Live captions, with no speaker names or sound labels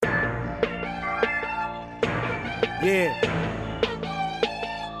Yeah.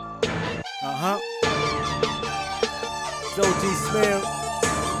 OG Smill.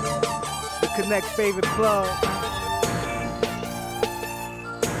 The Connect favorite plug.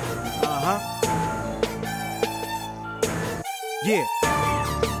 Yeah.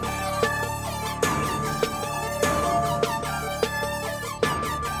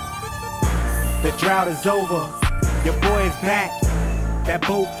 The drought is over. Your boy is back. That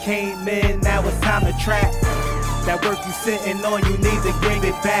boat came in, now it's time to track. That work you sitting on, you need to bring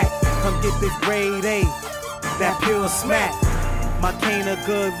it back. Come get this grade A, that pure smack. My cane a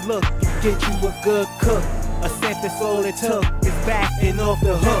good look, get you a good cook. A scent that's all it took, is back and off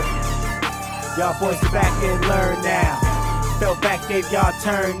the hook. Y'all boys are back and learn now. Fell back, gave y'all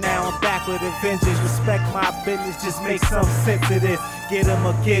turn now. I'm back with a vengeance. Respect my business, just make some sense of this. Get 'em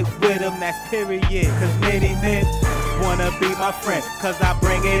or get with 'em, that's period. Cause many men wanna be my friend, cause I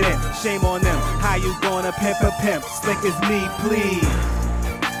bring it in. Shame on them, how you gonna pimp a pimp? Slick as me, please.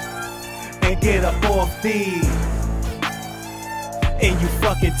 And get up off these. And you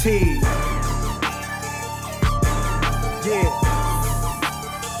fucking tease. Yeah.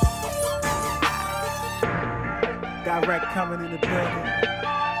 Direct coming in the building.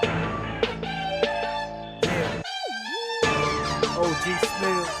 Yeah. OG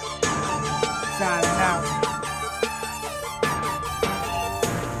Smill. Signing out.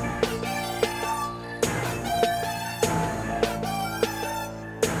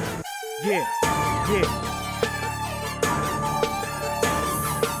 Yeah.